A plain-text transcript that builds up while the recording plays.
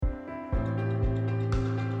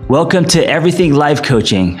Welcome to Everything Life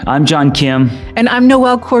Coaching. I'm John Kim. And I'm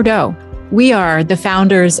Noelle Cordeaux. We are the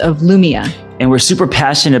founders of Lumia. And we're super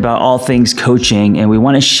passionate about all things coaching, and we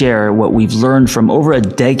want to share what we've learned from over a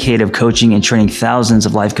decade of coaching and training thousands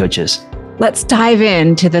of life coaches. Let's dive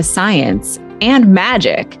into the science and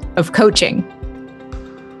magic of coaching.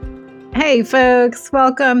 Hey folks,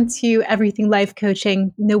 welcome to Everything Life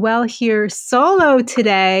Coaching. Noelle here solo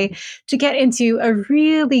today to get into a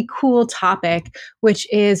really cool topic, which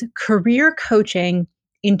is career coaching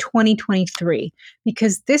in 2023,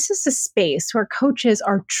 because this is a space where coaches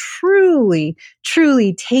are truly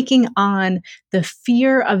taking on the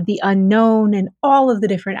fear of the unknown and all of the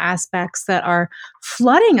different aspects that are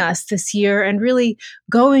flooding us this year and really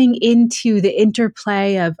going into the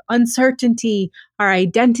interplay of uncertainty, our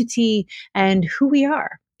identity, and who we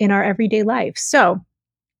are in our everyday life. So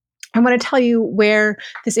I want to tell you where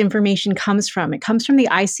this information comes from. It comes from the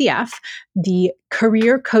ICF, the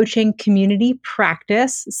Career Coaching Community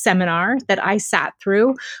Practice Seminar that I sat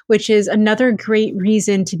through, which is another great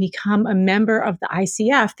reason to become a member of the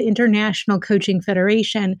ICF, the International Coaching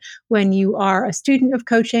Federation, when you are a student of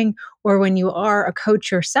coaching or when you are a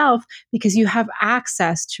coach yourself, because you have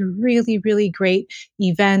access to really great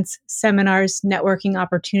events, seminars, networking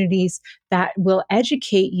opportunities that will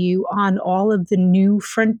educate you on all of the new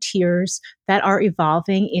frontiers that are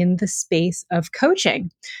evolving in the space of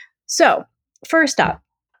coaching. So, first up,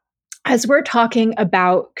 as we're talking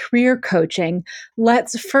about career coaching,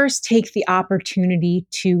 let's first take the opportunity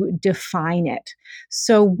to define it.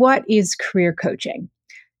 So, what is career coaching?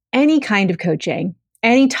 Any kind of coaching,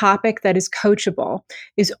 any topic that is coachable,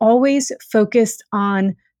 is always focused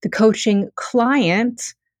on the coaching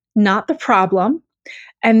client, not the problem.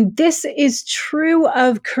 And this is true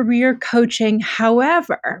of career coaching.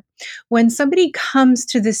 However, when somebody comes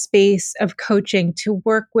to the space of coaching to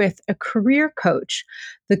work with a career coach,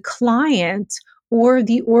 the client or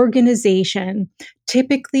the organization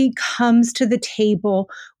typically comes to the table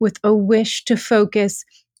with a wish to focus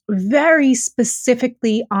very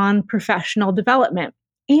specifically on professional development.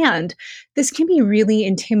 And this can be really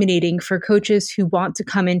intimidating for coaches who want to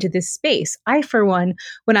come into this space. I, for one,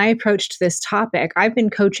 when I approached this topic, I've been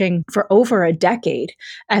coaching for over a decade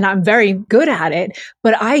and I'm very good at it.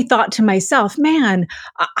 But I thought to myself, man,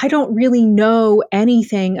 I don't really know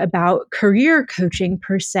anything about career coaching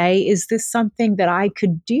per se. Is this something that I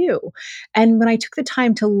could do? And when I took the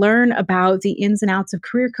time to learn about the ins and outs of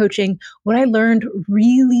career coaching, what I learned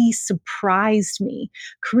really surprised me.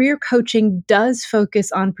 Career coaching does focus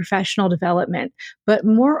on professional development, but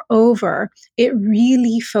moreover, it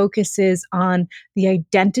really focuses on the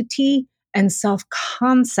identity and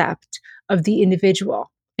self-concept of the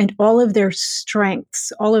individual and all of their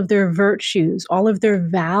strengths, all of their virtues, all of their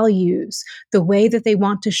values, the way that they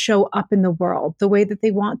want to show up in the world, the way that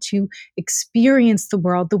they want to experience the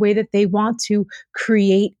world, the way that they want to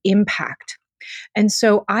create impact. And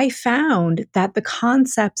so I found that the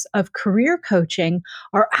concepts of career coaching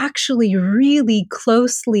are actually really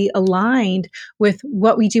closely aligned with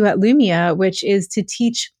what we do at Lumia, which is to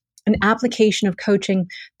teach an application of coaching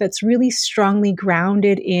that's really strongly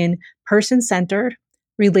grounded in person-centered,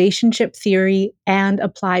 relationship theory, and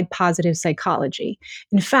applied positive psychology.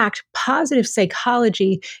 In fact, positive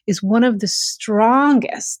psychology is one of the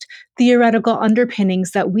strongest theoretical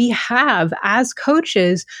underpinnings that we have as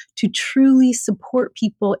coaches to truly support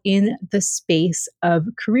people in the space of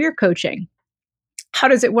career coaching. How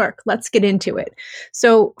does it work? Let's get into it.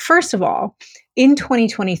 So, first of all, in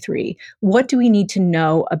 2023, what do we need to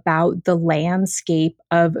know about the landscape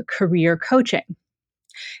of career coaching?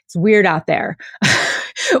 It's weird out there.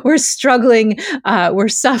 We're struggling, we're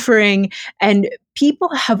suffering, and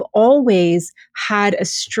people have always had a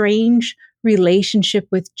strange relationship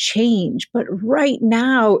with change. But right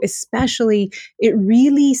now, especially, it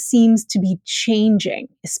really seems to be changing,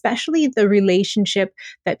 especially the relationship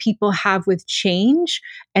that people have with change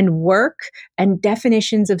and work and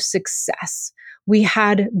definitions of success. We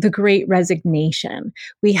had the Great Resignation.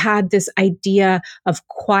 We had this idea of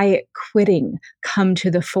quiet quitting come to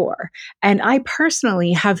the fore. And I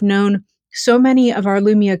personally have known so many of our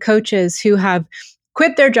Lumia coaches who have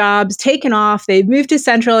quit their jobs, taken off, they've moved to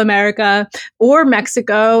Central America or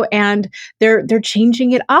Mexico, and they're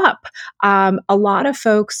changing it up. A lot of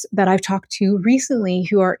folks that I've talked to recently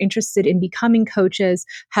who are interested in becoming coaches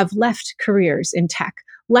have left careers in tech,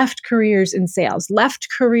 left careers in sales, left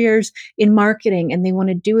careers in marketing, and they want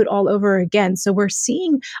to do it all over again. So we're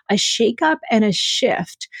seeing a shakeup and a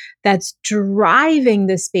shift that's driving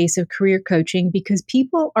the space of career coaching because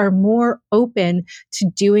people are more open to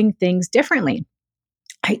doing things differently.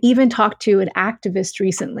 I even talked to an activist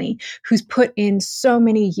recently who's put in so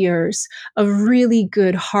many years of really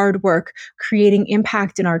good hard work creating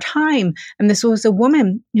impact in our time. And this was a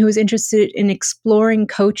woman who was interested in exploring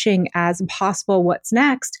coaching as a possible what's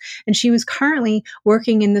next. And she was currently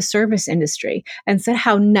working in the service industry and said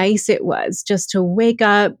how nice it was just to wake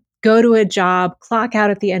up, go to a job, clock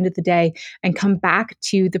out at the end of the day, and come back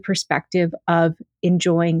to the perspective of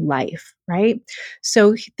enjoying life, right?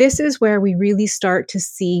 So, this is where we really start to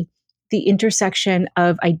see the intersection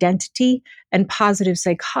of identity and positive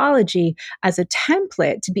psychology as a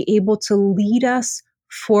template to be able to lead us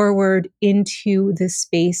forward into the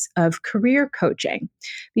space of career coaching.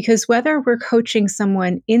 Because whether we're coaching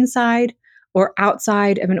someone inside or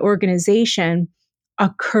outside of an organization,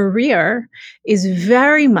 a career is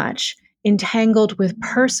very much entangled with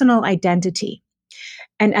personal identity.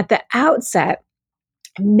 And at the outset,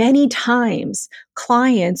 many times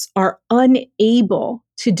clients are unable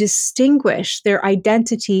to distinguish their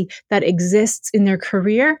identity that exists in their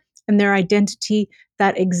career and their identity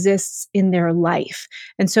that exists in their life.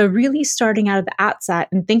 And so, really starting out at the outset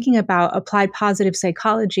and thinking about applied positive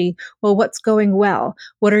psychology, well, what's going well?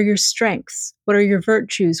 What are your strengths? What are your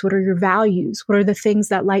virtues? What are your values? What are the things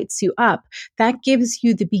that lights you up? That gives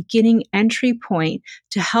you the beginning entry point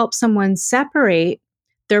to help someone separate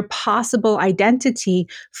their possible identity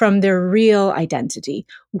from their real identity.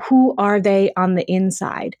 Who are they on the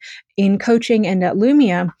inside? In coaching and at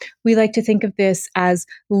Lumia, we like to think of this as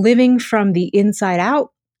living from the inside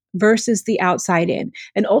out versus the outside in.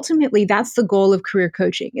 And ultimately, that's the goal of career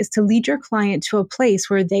coaching, is to lead your client to a place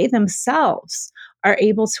where they themselves are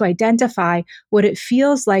able to identify what it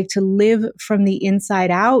feels like to live from the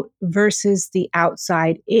inside out versus the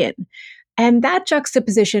outside in. And that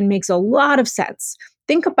juxtaposition makes a lot of sense.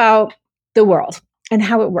 Think about the world and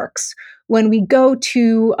how it works. When we go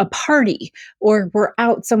to a party or we're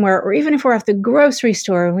out somewhere, or even if we're at the grocery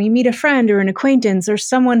store and we meet a friend or an acquaintance or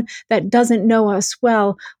someone that doesn't know us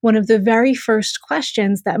well, one of the very first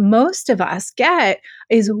questions that most of us get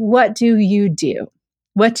is, what do you do?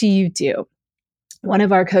 What do you do? One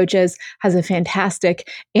of our coaches has a fantastic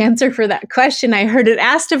answer for that question. I heard it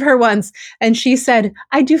asked of her once, and she said,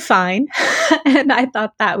 I do fine. And I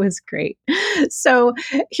thought that was great. So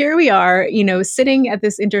here we are, sitting at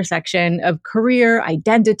this intersection of career,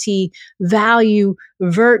 identity, value,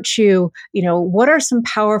 virtue. What are some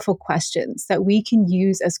powerful questions that we can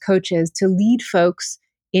use as coaches to lead folks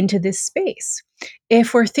into this space?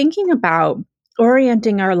 If we're thinking about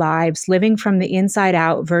orienting our lives, living from the inside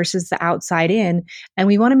out versus the outside in, and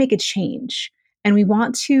we want to make a change, and we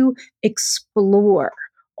want to explore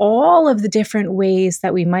all of the different ways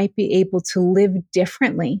that we might be able to live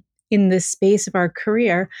differently in this space of our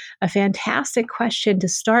career, a fantastic question to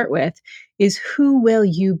start with is, who will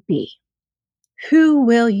you be? Who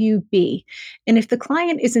will you be? And if the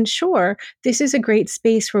client isn't sure, this is a great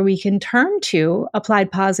space where we can turn to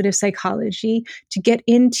applied positive psychology to get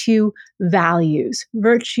into values,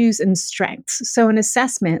 virtues, and strengths. So, an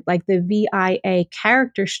assessment like the VIA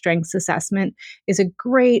Character Strengths Assessment is a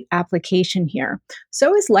great application here.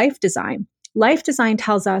 So is life design. Life design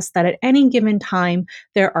tells us that at any given time,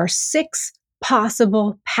 there are 6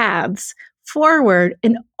 possible paths forward,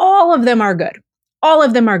 and all of them are good. All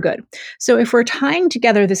of them are good. So if we're tying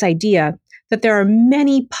together this idea that there are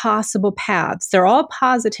many possible paths, they're all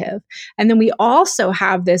positive, and then we also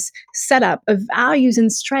have this setup of values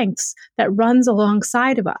and strengths that runs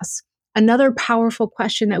alongside of us. Another powerful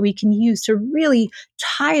question that we can use to really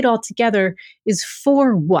tie it all together is,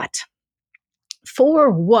 for what?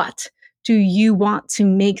 For what do you want to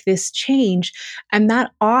make this change? And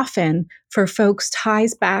that often for folks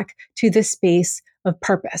ties back to the space of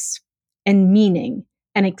purpose and meaning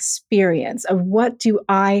and experience of, what do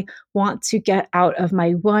I want to get out of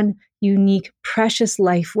my one unique, precious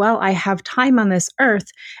life while I have time on this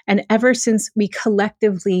earth. And ever since we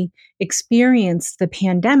collectively experienced the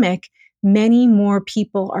pandemic, many more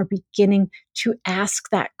people are beginning to ask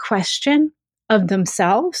that question of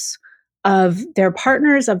themselves, of their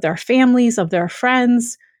partners, of their families, of their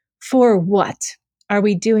friends. For what are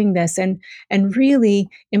we doing this? And really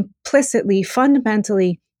implicitly,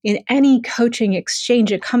 fundamentally, in any coaching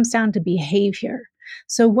exchange, it comes down to behavior.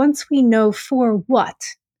 So once we know for what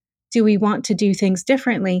do we want to do things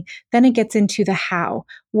differently, then it gets into the how.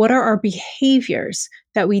 What are our behaviors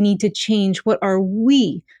that we need to change? What are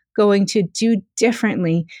we going to do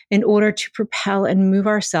differently in order to propel and move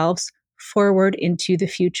ourselves forward into the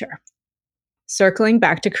future? Circling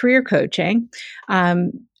back to career coaching,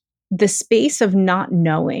 the space of not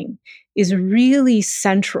knowing is really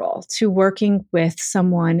central to working with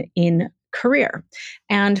someone in career.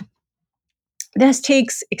 And This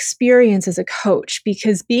takes experience as a coach,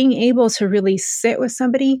 because being able to really sit with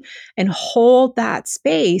somebody and hold that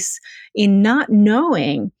space in not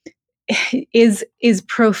knowing is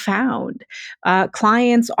profound.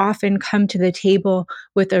 Clients often come to the table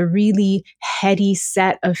with a really heady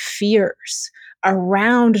set of fears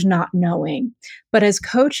around not knowing. But as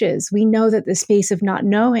coaches, we know that the space of not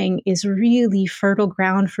knowing is really fertile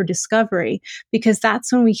ground for discovery, because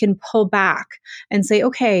that's when we can pull back and say,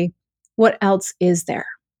 okay, what else is there?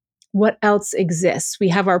 What else exists? We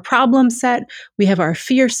have our problem set, we have our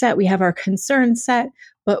fear set, we have our concern set,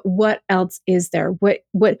 but what else is there? What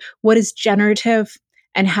is generative,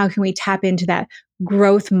 and how can we tap into that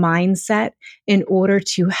growth mindset in order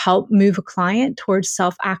to help move a client towards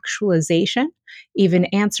self-actualization, even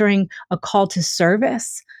answering a call to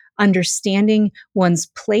service, understanding one's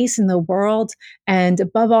place in the world, and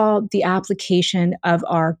above all, the application of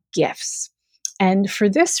our gifts. And for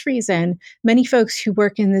this reason, many folks who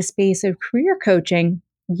work in the space of career coaching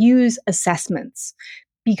use assessments,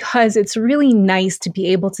 because it's really nice to be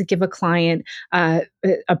able to give a client a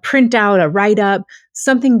printout, a write up,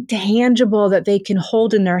 something tangible that they can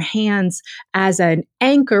hold in their hands as an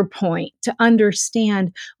anchor point to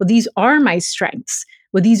understand, well, these are my strengths.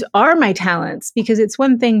 Well, these are my talents, because it's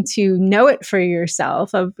one thing to know it for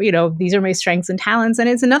yourself of, these are my strengths and talents. And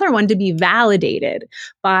it's another one to be validated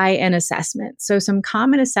by an assessment. So some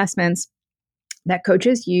common assessments that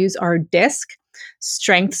coaches use are DISC,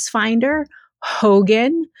 Strengths Finder,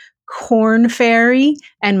 Hogan, Korn Ferry,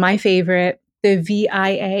 and my favorite, the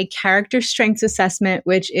VIA Character Strengths Assessment,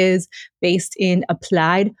 which is based in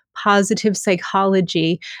applied positive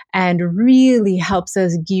psychology and really helps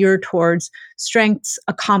us gear towards strengths,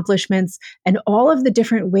 accomplishments, and all of the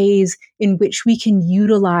different ways in which we can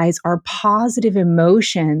utilize our positive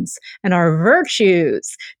emotions and our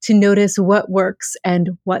virtues to notice what works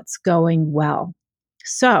and what's going well.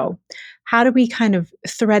 So, how do we kind of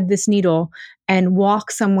thread this needle and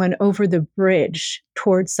walk someone over the bridge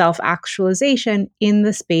towards self-actualization in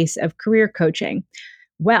the space of career coaching?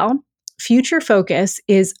 Well, future focus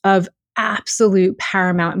is of absolute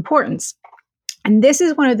paramount importance. And this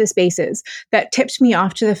is one of the spaces that tipped me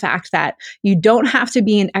off to the fact that you don't have to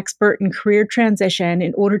be an expert in career transition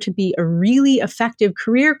in order to be a really effective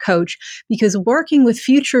career coach, because working with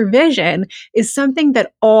future vision is something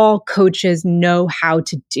that all coaches know how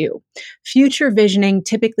to do. Future visioning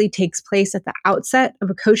typically takes place at the outset of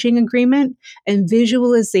a coaching agreement, and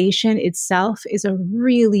visualization itself is a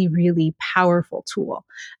really, really powerful tool.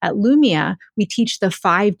 At Lumia, we teach the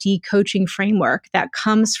 5D coaching framework that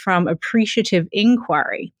comes from appreciative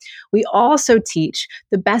inquiry. We also teach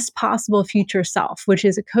the best possible future self, which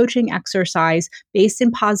is a coaching exercise based in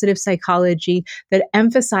positive psychology that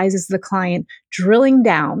emphasizes the client drilling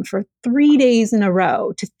down for 3 days in a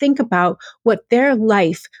row to think about what their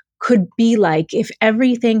life could be like if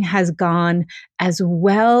everything has gone as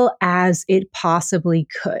well as it possibly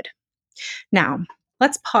could. Now,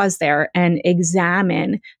 let's pause there and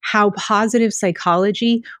examine how positive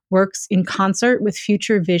psychology works in concert with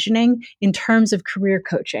future visioning in terms of career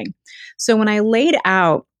coaching. So, when I laid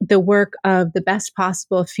out the work of the best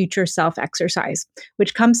possible future self exercise,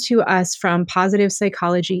 which comes to us from positive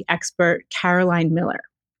psychology expert Caroline Miller,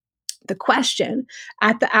 the question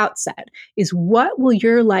at the outset is, what will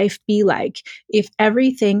your life be like if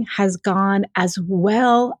everything has gone as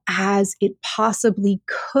well as it possibly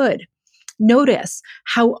could? Notice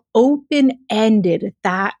how open-ended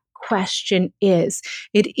that question is.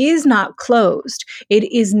 It is not closed.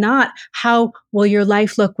 It is not, how will your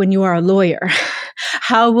life look when you are a lawyer?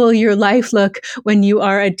 How will your life look when you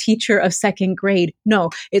are a teacher of second grade? No,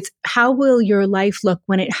 it's, how will your life look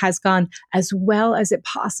when it has gone as well as it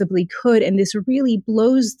possibly could? And this really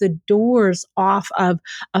blows the doors off of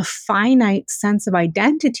a finite sense of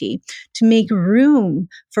identity to make room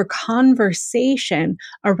for conversation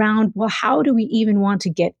around, well, how do we even want to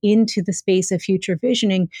get into the space of future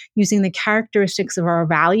visioning using the characteristics of our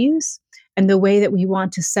values and the way that we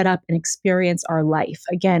want to set up and experience our life?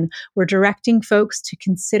 Again, we're directing folks to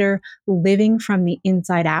consider living from the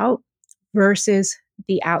inside out versus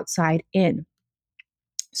the outside in.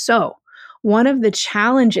 So, one of the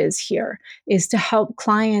challenges here is to help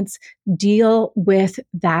clients deal with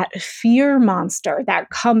that fear monster that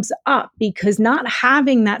comes up, because not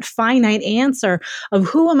having that finite answer of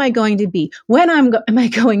who am I going to be, when am I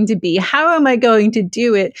going to be, how am I going to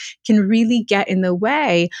do it, can really get in the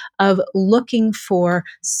way of looking for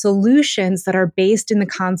solutions that are based in the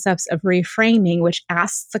concepts of reframing, which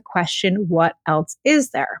asks the question, what else is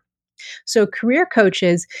there? So, career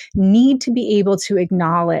coaches need to be able to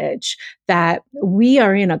acknowledge that we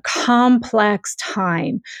are in a complex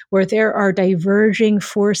time where there are diverging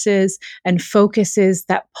forces and focuses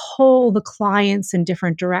that pull the clients in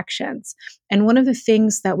different directions. And one of the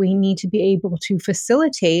things that we need to be able to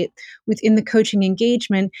facilitate within the coaching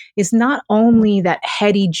engagement is not only that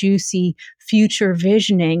heady, juicy future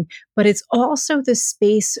visioning, but it's also the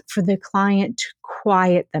space for the client to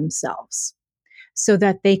quiet themselves so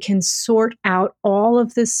that they can sort out all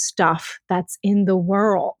of this stuff that's in the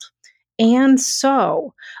world. And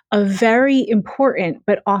so, a very important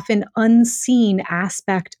but often unseen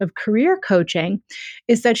aspect of career coaching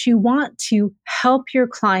is that you want to help your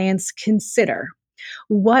clients consider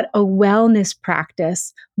what a wellness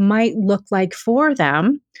practice might look like for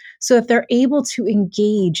them so that they're able to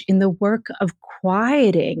engage in the work of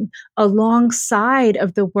quieting alongside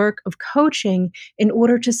of the work of coaching in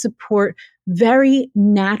order to support very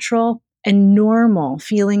natural and normal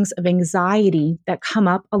feelings of anxiety that come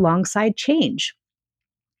up alongside change.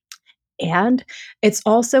 And it's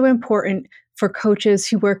also important for coaches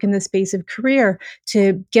who work in the space of career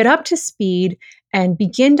to get up to speed and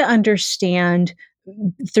begin to understand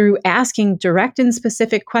through asking direct and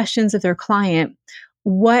specific questions of their client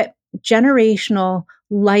what generational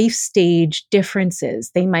life stage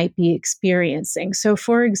differences they might be experiencing. So,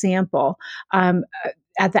 for example,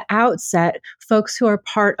 at the outset, folks who are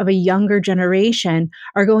part of a younger generation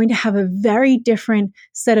are going to have a very different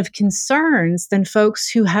set of concerns than folks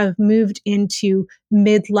who have moved into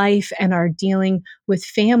midlife and are dealing with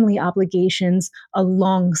family obligations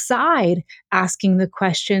alongside asking the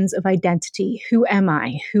questions of identity. Who am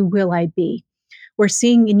I? Who will I be? We're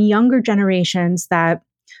seeing in younger generations that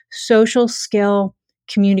social skill,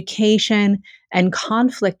 communication, and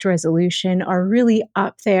conflict resolution are really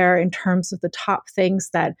up there in terms of the top things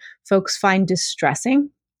that folks find distressing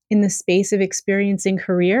in the space of experiencing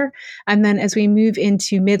career. And then as we move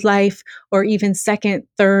into midlife or even second,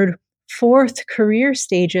 third, fourth career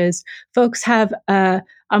stages, folks have a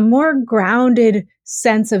more grounded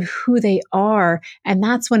sense of who they are. And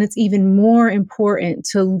that's when it's even more important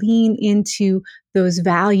to lean into those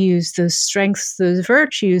values, those strengths, those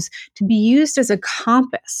virtues to be used as a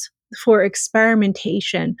compass for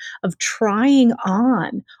experimentation of trying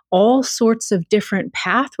on all sorts of different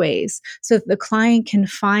pathways so that the client can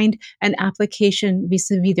find an application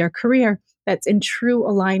vis-a-vis their career that's in true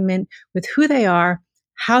alignment with who they are,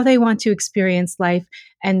 how they want to experience life,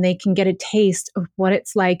 and they can get a taste of what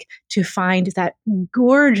it's like to find that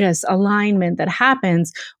gorgeous alignment that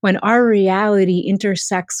happens when our reality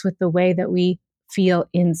intersects with the way that we feel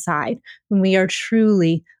inside, when we are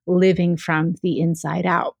truly living from the inside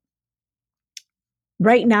out.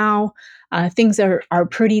 Right now, things are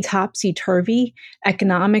pretty topsy-turvy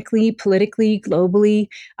economically, politically, globally.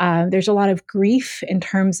 There's a lot of grief in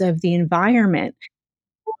terms of the environment.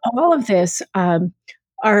 All of this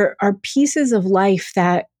are pieces of life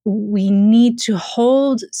that we need to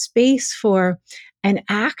hold space for and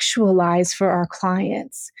actualize for our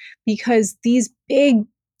clients because these big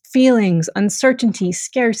feelings, uncertainty,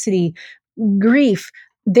 scarcity, grief,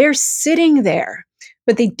 they're sitting there,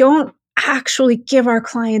 but they don't actually give our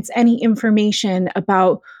clients any information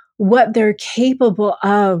about what they're capable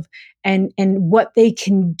of and what they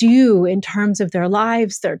can do in terms of their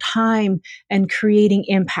lives, their time, and creating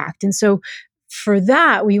impact. And so for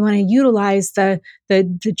that, we want to utilize the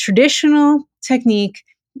traditional technique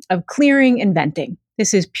of clearing and venting.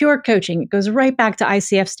 This is pure coaching. It goes right back to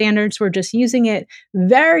ICF standards. We're just using it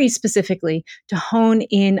very specifically to hone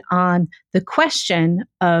in on the question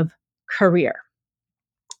of career.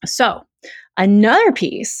 So, another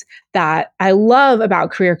piece that I love about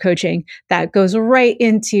career coaching that goes right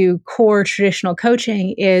into core traditional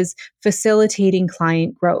coaching is facilitating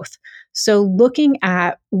client growth. So, looking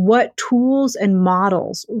at what tools and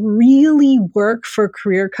models really work for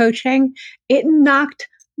career coaching, it knocked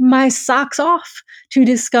my socks off to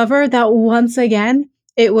discover that once again,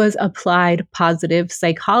 it was applied positive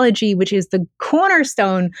psychology, which is the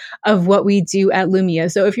cornerstone of what we do at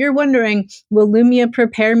Lumia. So if you're wondering, will Lumia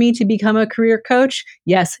prepare me to become a career coach?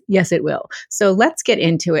 Yes, it will. So let's get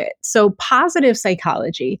into it. So positive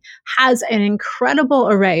psychology has an incredible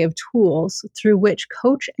array of tools through which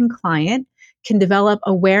coach and client can develop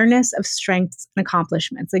awareness of strengths and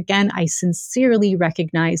accomplishments. Again, I sincerely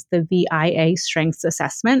recognize the VIA strengths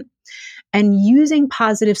assessment. And using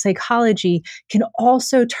positive psychology can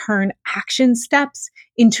also turn action steps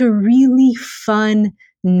into really fun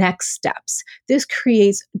next steps. This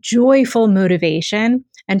creates joyful motivation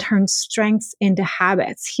and turns strengths into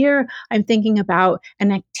habits. Here, I'm thinking about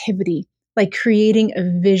an activity like creating a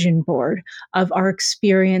vision board of our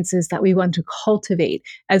experiences that we want to cultivate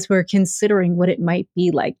as we're considering what it might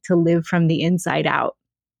be like to live from the inside out.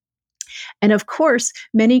 And of course,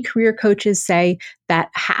 many career coaches say that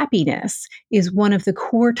happiness is one of the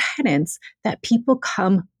core tenets that people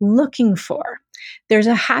come looking for. There's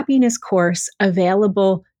a happiness course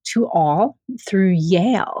available to all through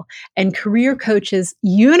Yale, and career coaches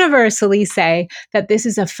universally say that this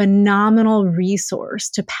is a phenomenal resource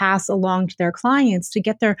to pass along to their clients, to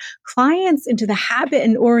get their clients into the habit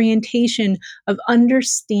and orientation of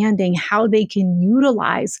understanding how they can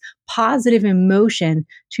utilize positive emotion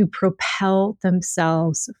to propel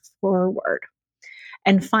themselves forward.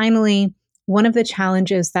 And finally, one of the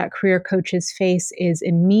challenges that career coaches face is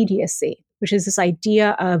immediacy, which is this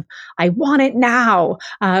idea of I want it now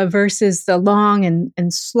versus the long and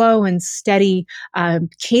slow and steady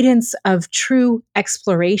cadence of true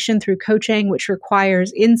exploration through coaching, which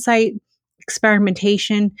requires insight,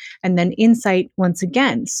 experimentation, and then insight once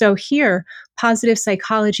again. So here, positive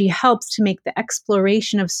psychology helps to make the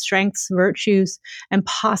exploration of strengths, virtues, and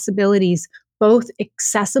possibilities both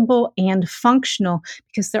accessible and functional,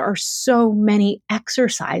 because there are so many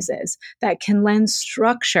exercises that can lend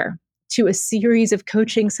structure to a series of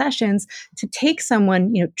coaching sessions to take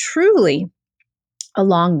someone, truly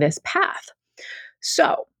along this path.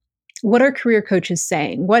 So, what are career coaches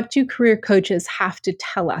saying? What do career coaches have to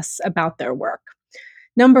tell us about their work?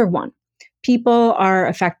 Number one, people are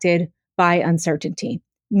affected by uncertainty.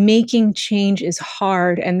 Making change is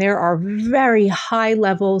hard, and there are very high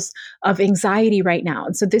levels of anxiety right now.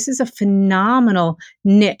 And so this is a phenomenal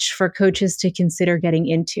niche for coaches to consider getting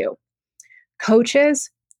into. Coaches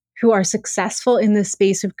who are successful in the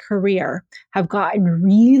space of career have gotten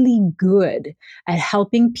really good at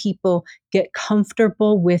helping people get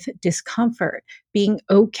comfortable with discomfort, being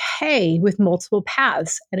okay with multiple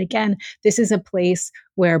paths. And again, this is a place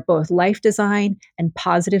where both life design and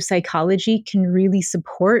positive psychology can really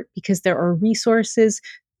support, because there are resources,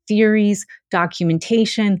 theories,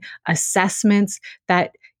 documentation, assessments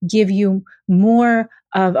that give you more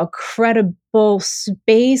of a credible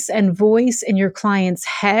space and voice in your client's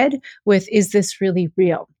head with, is this really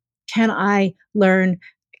real? Can I learn?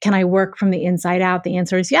 Can I work from the inside out? The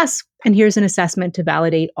answer is yes. And here's an assessment to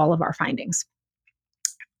validate all of our findings.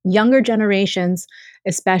 Younger generations,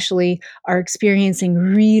 especially, are experiencing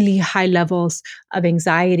really high levels of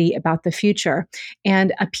anxiety about the future.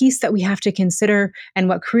 And a piece that we have to consider, and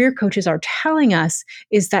what career coaches are telling us,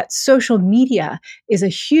 is that social media is a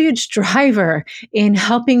huge driver in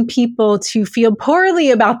helping people to feel poorly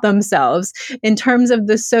about themselves in terms of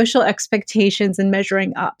the social expectations and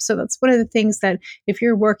measuring up. So that's one of the things that, if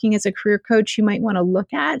you're working as a career coach, you might want to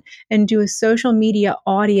look at and do a social media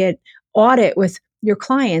audit with your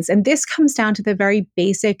clients. And this comes down to the very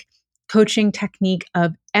basic coaching technique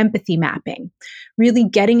of empathy mapping, really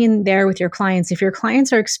getting in there with your clients. If your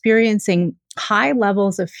clients are experiencing high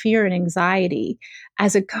levels of fear and anxiety,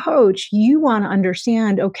 as a coach, you want to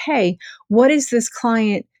understand, okay, what is this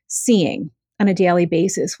client seeing on a daily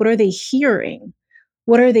basis? What are they hearing?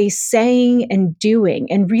 What are they saying and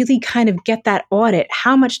doing? And really kind of get that audit.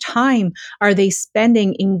 How much time are they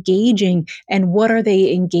spending engaging, and what are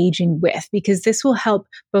they engaging with? Because this will help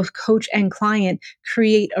both coach and client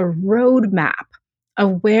create a roadmap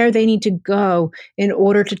of where they need to go in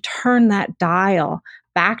order to turn that dial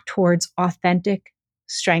back towards authentic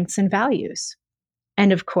strengths and values.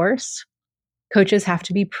 And of course, coaches have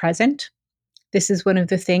to be present. This is one of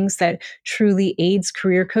the things that truly aids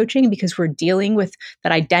career coaching, because we're dealing with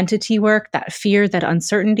that identity work, that fear, that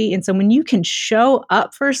uncertainty. And so when you can show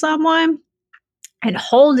up for someone and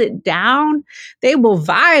hold it down, they will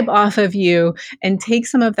vibe off of you and take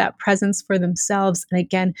some of that presence for themselves. And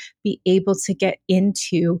again, be able to get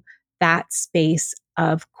into that space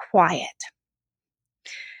of quiet.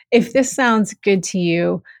 If this sounds good to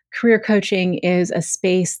you, career coaching is a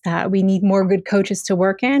space that we need more good coaches to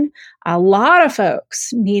work in. A lot of folks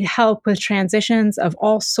need help with transitions of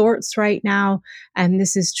all sorts right now, and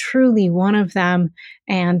this is truly one of them.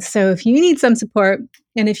 And so if you need some support,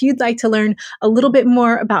 and if you'd like to learn a little bit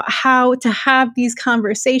more about how to have these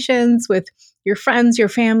conversations with your friends, your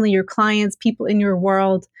family, your clients, people in your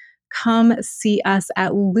world, come see us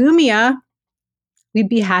at Lumia. We'd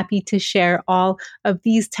be happy to share all of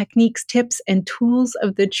these techniques, tips, and tools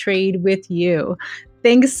of the trade with you.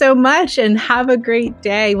 Thanks so much, and have a great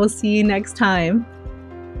day. We'll see you next time.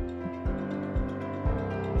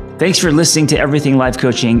 Thanks for listening to Everything Life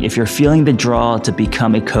Coaching. If you're feeling the draw to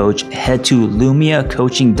become a coach, head to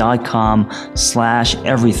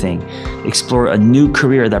lumiacoaching.com/everything. Explore a new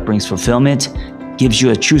career that brings fulfillment, gives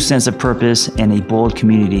you a true sense of purpose and a bold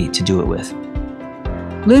community to do it with.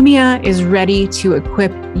 Lumia is ready to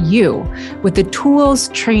equip you with the tools,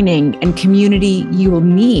 training, and community you will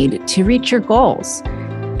need to reach your goals.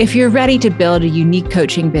 If you're ready to build a unique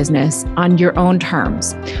coaching business on your own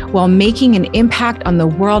terms while making an impact on the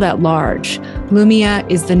world at large, Lumia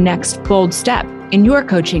is the next bold step in your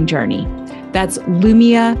coaching journey. That's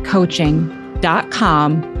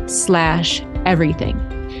lumiacoaching.com/everything.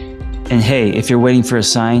 And hey, if you're waiting for a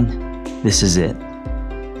sign, this is it.